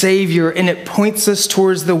a Savior, and it points us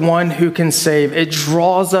towards the one who can save. It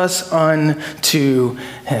draws us unto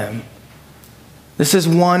Him. This is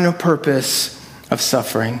one purpose of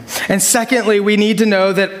suffering. And secondly, we need to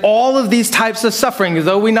know that all of these types of suffering,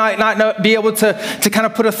 though we might not be able to kind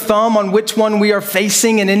of put a thumb on which one we are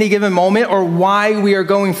facing in any given moment or why we are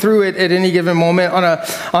going through it at any given moment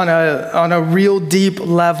on a real deep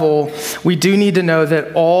level, we do need to know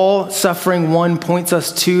that all suffering, one, points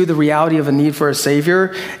us to the reality of a need for a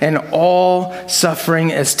Savior, and all suffering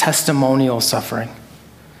is testimonial suffering.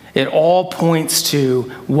 It all points to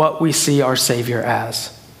what we see our Savior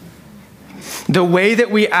as. The way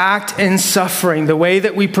that we act in suffering, the way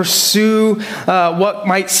that we pursue what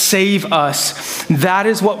might save us, that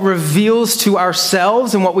is what reveals to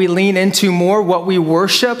ourselves and what we lean into more, what we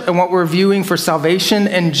worship and what we're viewing for salvation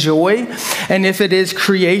and joy. And if it is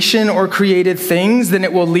creation or created things, then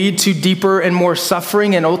it will lead to deeper and more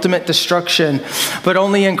suffering and ultimate destruction. But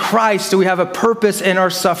only in Christ do we have a purpose in our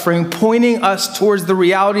suffering, pointing us towards the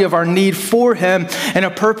reality of our need for Him, and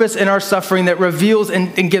a purpose in our suffering that reveals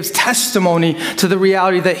and gives testimony to the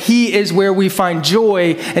reality that He is where we find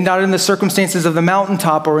joy and not in the circumstances of the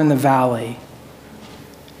mountaintop or in the valley.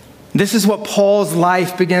 This is what Paul's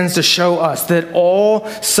life begins to show us, that all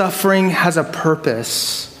suffering has a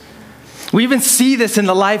purpose. We even see this in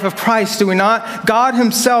the life of Christ, do we not? God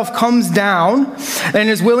Himself comes down and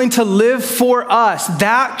is willing to live for us.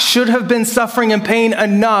 That should have been suffering and pain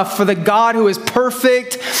enough for the God who is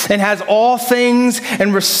perfect and has all things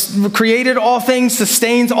and created all things,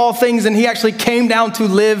 sustains all things, and He actually came down to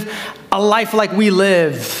live a life like we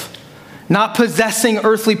live. Not possessing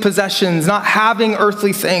earthly possessions, not having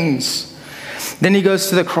earthly things. Then He goes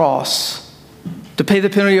to the cross to pay the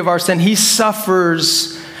penalty of our sin. He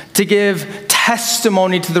suffers to give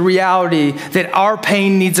testimony to the reality that our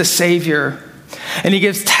pain needs a Savior. And He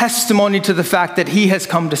gives testimony to the fact that He has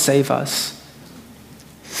come to save us.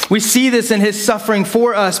 We see this in His suffering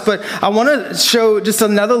for us, but I want to show just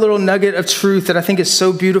another little nugget of truth that I think is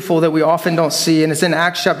so beautiful that we often don't see, and it's in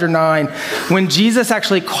Acts chapter 9, when Jesus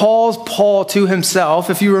actually calls Paul to Himself.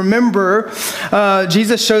 If you remember,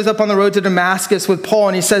 Jesus shows up on the road to Damascus with Paul,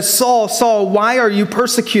 and He says, "Saul, Saul, why are you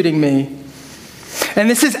persecuting me?" And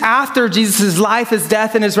this is after Jesus' life, His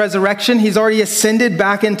death, and His resurrection. He's already ascended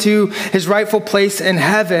back into His rightful place in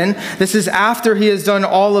heaven. This is after He has done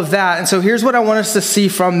all of that. And so here's what I want us to see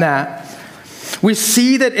from that. We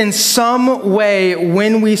see that in some way,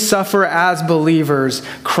 when we suffer as believers,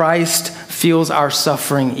 Christ feels our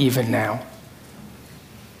suffering even now.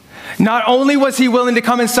 Not only was He willing to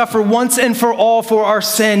come and suffer once and for all for our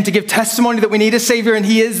sin, to give testimony that we need a Savior and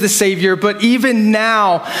He is the Savior, but even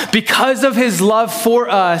now, because of His love for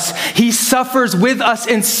us, He suffers with us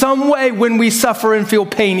in some way. When we suffer and feel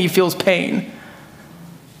pain, He feels pain.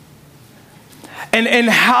 And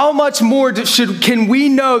how much more can we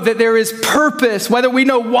know that there is purpose, whether we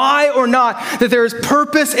know why or not, that there is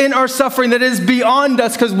purpose in our suffering that is beyond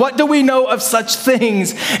us? Because what do we know of such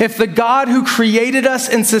things if the God who created us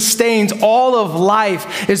and sustains all of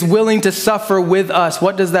life is willing to suffer with us?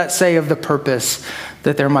 What does that say of the purpose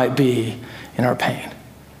that there might be in our pain?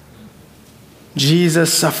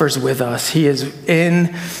 Jesus suffers with us. He is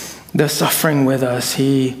in the suffering with us.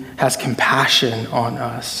 He has compassion on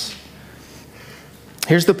us.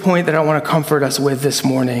 Here's the point that I want to comfort us with this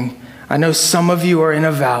morning. I know some of you are in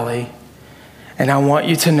a valley, and I want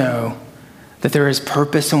you to know that there is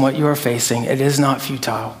purpose in what you are facing. It is not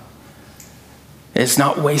futile. It's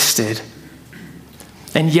not wasted.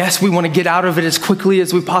 And yes, we want to get out of it as quickly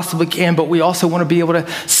as we possibly can, but we also want to be able to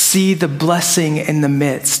see the blessing in the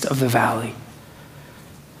midst of the valley,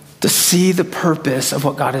 to see the purpose of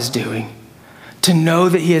what God is doing, to know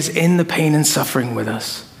that he is in the pain and suffering with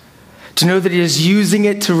us, to know that he is using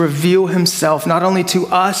it to reveal himself, not only to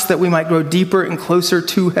us that we might grow deeper and closer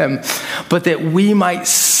to him, but that we might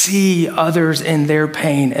see others in their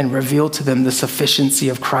pain and reveal to them the sufficiency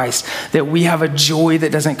of Christ, that we have a joy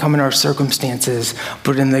that doesn't come in our circumstances,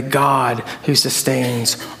 but in the God who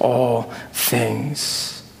sustains all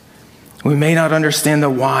things. We may not understand the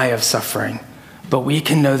why of suffering, but we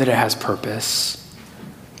can know that it has purpose.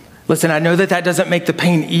 Listen, I know that that doesn't make the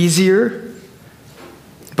pain easier,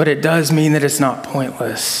 but it does mean that it's not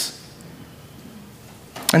pointless.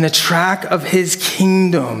 And the track of his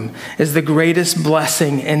kingdom is the greatest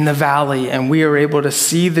blessing in the valley, and we are able to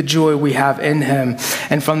see the joy we have in him,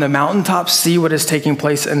 and from the mountaintop see what is taking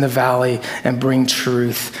place in the valley and bring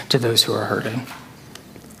truth to those who are hurting.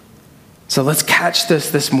 So let's catch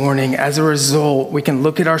this morning. As a result, we can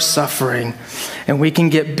look at our suffering and we can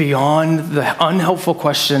get beyond the unhelpful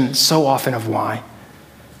question so often of why.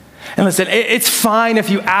 And listen, it's fine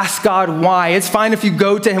if you ask God why. It's fine if you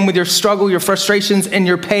go to him with your struggle, your frustrations, and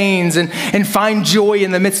your pains and find joy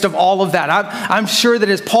in the midst of all of that. I'm sure that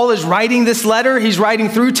as Paul is writing this letter, he's writing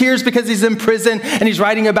through tears because he's in prison, and he's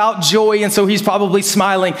writing about joy, and so he's probably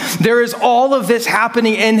smiling. There is all of this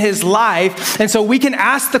happening in his life, and so we can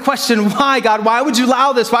ask the question, why, God? Why would you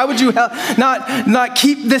allow this? Why would you not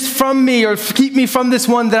keep this from me or keep me from this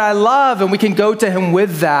one that I love? And we can go to him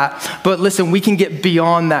with that. But listen, we can get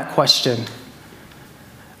beyond that question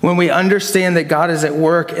when we understand that God is at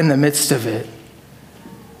work in the midst of it.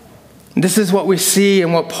 This is what we see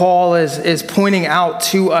and what Paul is pointing out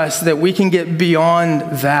to us, that we can get beyond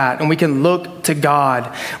that and we can look to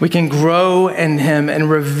God. We can grow in him and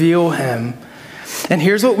reveal him. And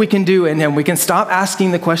here's what we can do in him. We can stop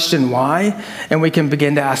asking the question why, and we can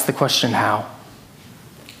begin to ask the question how.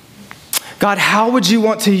 God, how would you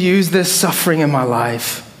want to use this suffering in my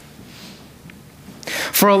life?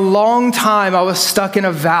 For a long time, I was stuck in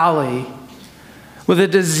a valley with a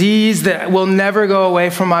disease that will never go away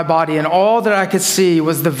from my body. And all that I could see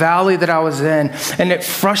was the valley that I was in. And it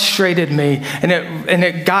frustrated me. And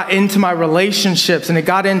it got into my relationships. And it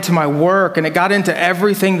got into my work. And it got into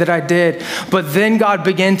everything that I did. But then God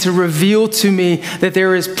began to reveal to me that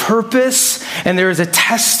there is purpose and there is a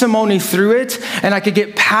testimony through it. And I could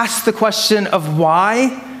get past the question of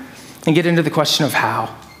why and get into the question of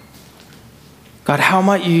how. God, how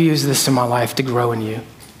might you use this in my life to grow in you?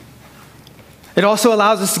 It also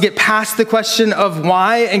allows us to get past the question of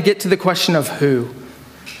why and get to the question of who.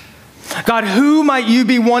 God, who might you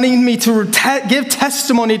be wanting me to give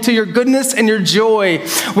testimony to your goodness and your joy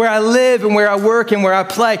where I live and where I work and where I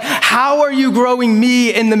play? How are you growing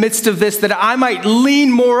me in the midst of this, that I might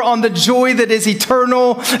lean more on the joy that is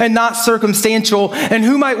eternal and not circumstantial? And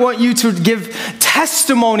who might want you to give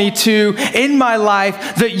testimony to in my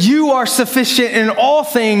life that you are sufficient in all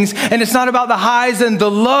things, and it's not about the highs and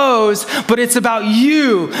the lows, but it's about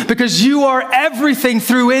you, because you are everything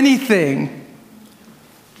through anything.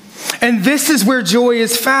 And this is where joy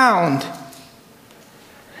is found.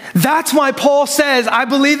 That's why Paul says, I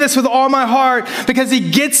believe this with all my heart, because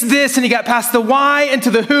he gets this and he got past the why and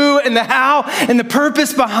to the who and the how and the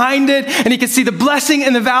purpose behind it. And he can see the blessing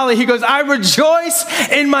in the valley. He goes, I rejoice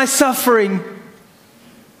in my suffering.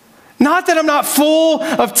 Not that I'm not full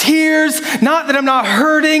of tears, not that I'm not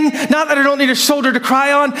hurting, not that I don't need a shoulder to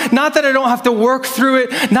cry on, not that I don't have to work through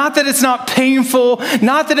it, not that it's not painful,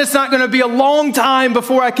 not that it's not going to be a long time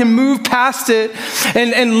before I can move past it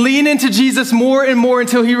and lean into Jesus more and more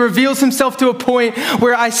until he reveals himself to a point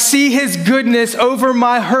where I see his goodness over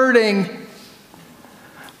my hurting.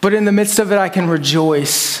 But in the midst of it, I can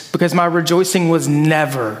rejoice, because my rejoicing was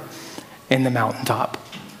never in the mountaintop.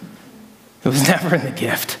 It was never in the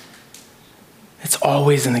gift. It's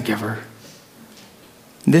always in the giver.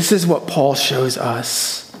 This is what Paul shows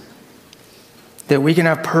us, that we can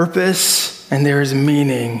have purpose and there is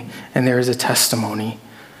meaning and there is a testimony.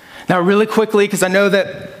 Now, really quickly, because I know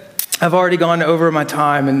that I've already gone over my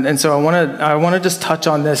time, and so I want to just touch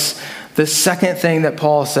on this second thing that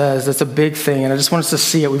Paul says. That's a big thing, and I just want us to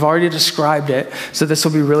see it. We've already described it, so this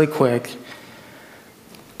will be really quick.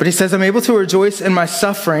 But he says, I'm able to rejoice in my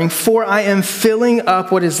suffering, for I am filling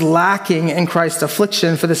up what is lacking in Christ's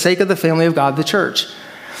affliction for the sake of the family of God, the church.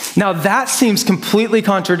 Now that seems completely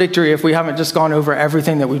contradictory if we haven't just gone over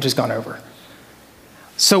everything that we've just gone over.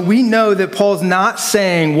 So we know that Paul's not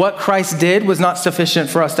saying what Christ did was not sufficient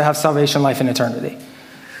for us to have salvation, life, and eternity.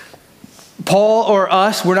 Paul or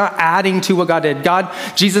us, we're not adding to what God did.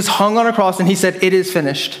 Jesus hung on a cross and he said, it is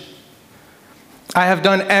finished. I have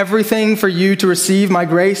done everything for you to receive my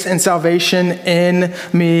grace and salvation in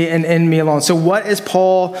me and in me alone. So what is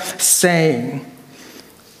Paul saying?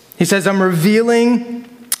 He says, I'm revealing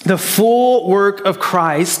the full work of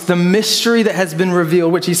Christ, the mystery that has been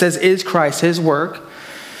revealed, which he says is Christ, his work.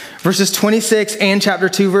 Verses 26 and chapter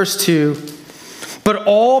 2, verse 2. But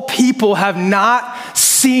all people have not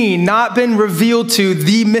seen, not been revealed to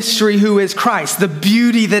the mystery who is Christ, the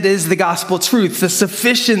beauty that is the gospel truth, the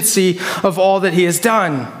sufficiency of all that he has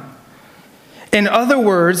done. In other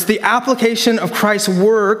words, the application of Christ's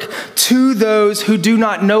work to those who do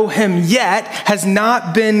not know him yet has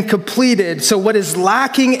not been completed. So what is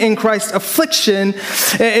lacking in Christ's affliction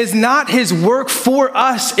is not his work for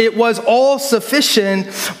us. It was all sufficient,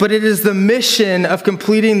 but it is the mission of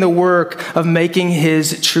completing the work of making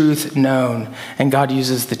his truth known. And God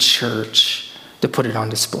uses the church to put it on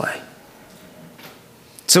display.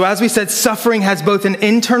 So as we said, suffering has both an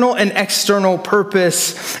internal and external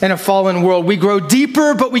purpose in a fallen world. We grow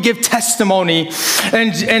deeper, but we give testimony.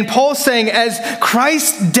 And Paul's saying, as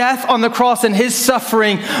Christ's death on the cross and his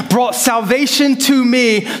suffering brought salvation to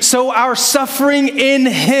me, so our suffering in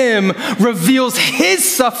him reveals his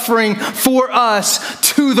suffering for us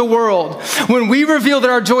to the world. When we reveal that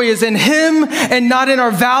our joy is in him and not in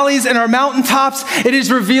our valleys and our mountaintops, it is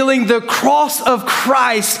revealing the cross of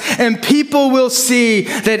Christ, and people will see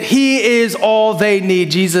that he is all they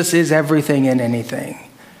need. Jesus is everything and anything.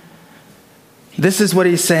 This is what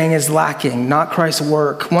he's saying is lacking, not Christ's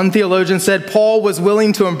work. One theologian said, Paul was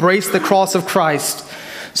willing to embrace the cross of Christ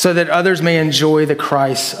so that others may enjoy the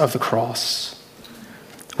Christ of the cross.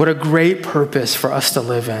 What a great purpose for us to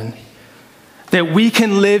live in. That we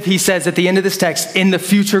can live, he says at the end of this text, in the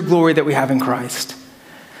future glory that we have in Christ.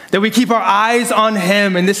 That we keep our eyes on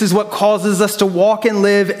him, and this is what causes us to walk and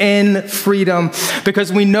live in freedom,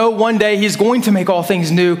 because we know one day he's going to make all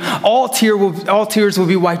things new. All tears will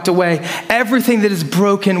be wiped away. Everything that is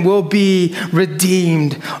broken will be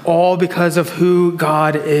redeemed, all because of who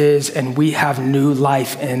God is, and we have new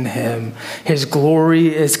life in him. His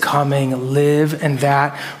glory is coming. Live in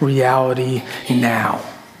that reality now.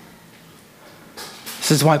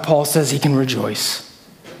 This is why Paul says he can rejoice.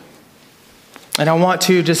 And I want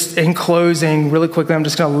to just, in closing, really quickly, I'm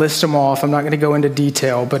just going to list them off. I'm not going to go into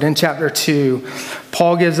detail. But in chapter 2,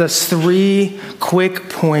 Paul gives us 3 quick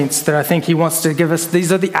points that I think he wants to give us.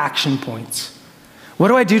 These are the action points. What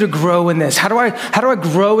do I do to grow in this? How do I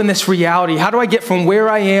grow in this reality? How do I get from where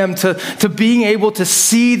I am to being able to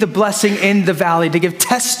see the blessing in the valley, to give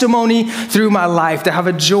testimony through my life, to have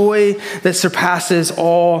a joy that surpasses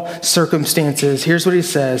all circumstances? Here's what he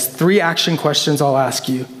says. 3 action questions I'll ask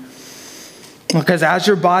you. Because as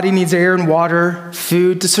your body needs air and water,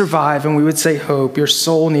 food to survive, and we would say hope, your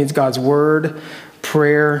soul needs God's word,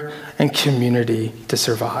 prayer, and community to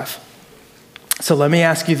survive. So let me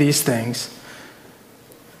ask you these things.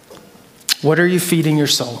 What are you feeding your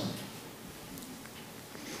soul?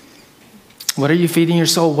 What are you feeding your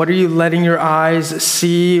soul? What are you letting your eyes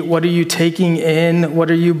see? What are you taking in? What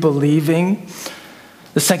are you believing?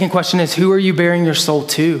 The second question is, who are you bearing your soul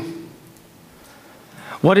to?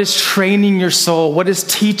 What is training your soul? What is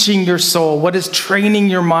teaching your soul? What is training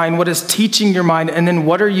your mind? What is teaching your mind? And then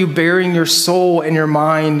what are you bearing your soul and your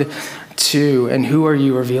mind to? And who are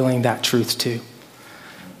you revealing that truth to?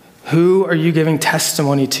 Who are you giving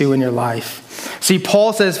testimony to in your life? See,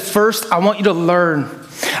 Paul says, first, I want you to learn.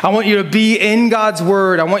 I want you to be in God's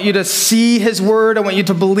word. I want you to see his word. I want you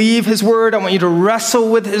to believe his word. I want you to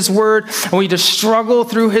wrestle with his word. I want you to struggle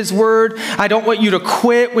through his word. I don't want you to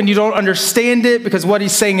quit when you don't understand it because what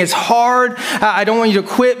he's saying is hard. I don't want you to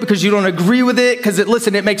quit because you don't agree with it. Because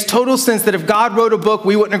listen, it makes total sense that if God wrote a book,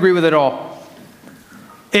 we wouldn't agree with it all.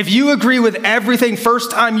 If you agree with everything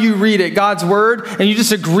first time you read it, God's word, and you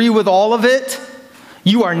just agree with all of it,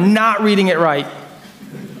 you are not reading it right.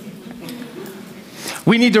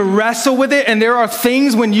 We need to wrestle with it, and there are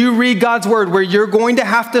things when you read God's word where you're going to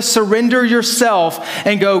have to surrender yourself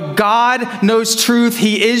and go, God knows truth.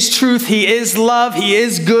 He is love. He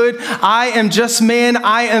is good. I am just man.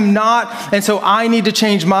 I am not. And so I need to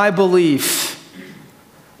change my belief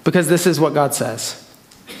because this is what God says.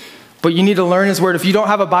 But you need to learn his word. If you don't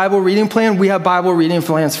have a Bible reading plan, we have Bible reading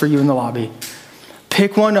plans for you in the lobby.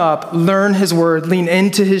 Pick one up, learn his word, lean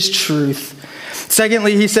into his truth.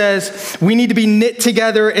 Secondly, he says, we need to be knit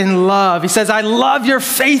together in love. He says, I love your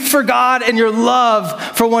faith for God and your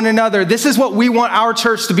love for one another. This is what we want our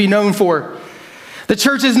church to be known for. The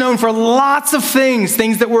church is known for lots of things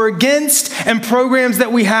that we're against and programs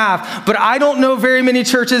that we have. But I don't know very many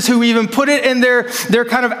churches who even put it in their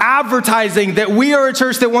kind of advertising that we are a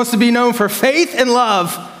church that wants to be known for faith and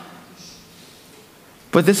love.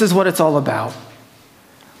 But this is what it's all about.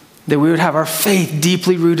 That we would have our faith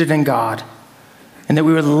deeply rooted in God. And that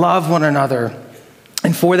we would love one another.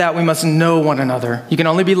 And for that, we must know one another. You can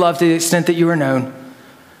only be loved to the extent that you are known.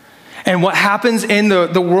 And what happens in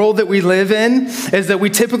the world that we live in is that we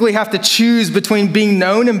typically have to choose between being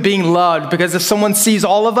known and being loved, because if someone sees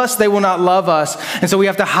all of us, they will not love us. And so we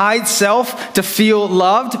have to hide self to feel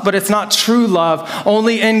loved, but it's not true love.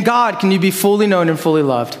 Only in God can you be fully known and fully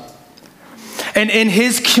loved. And in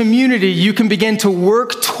his community, you can begin to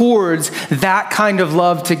work towards that kind of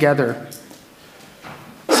love together.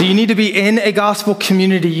 So you need to be in a gospel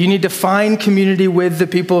community. You need to find community with the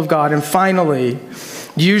people of God. And finally,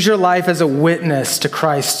 use your life as a witness to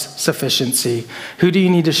Christ's sufficiency. Who do you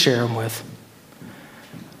need to share him with?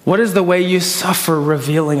 What is the way you suffer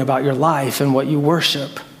revealing about your life and what you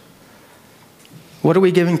worship? What are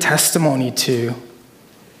we giving testimony to?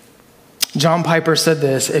 John Piper said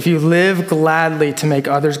this, if you live gladly to make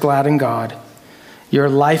others glad in God, your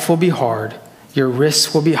life will be hard, your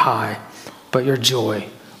risks will be high, but your joy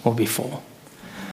will be full.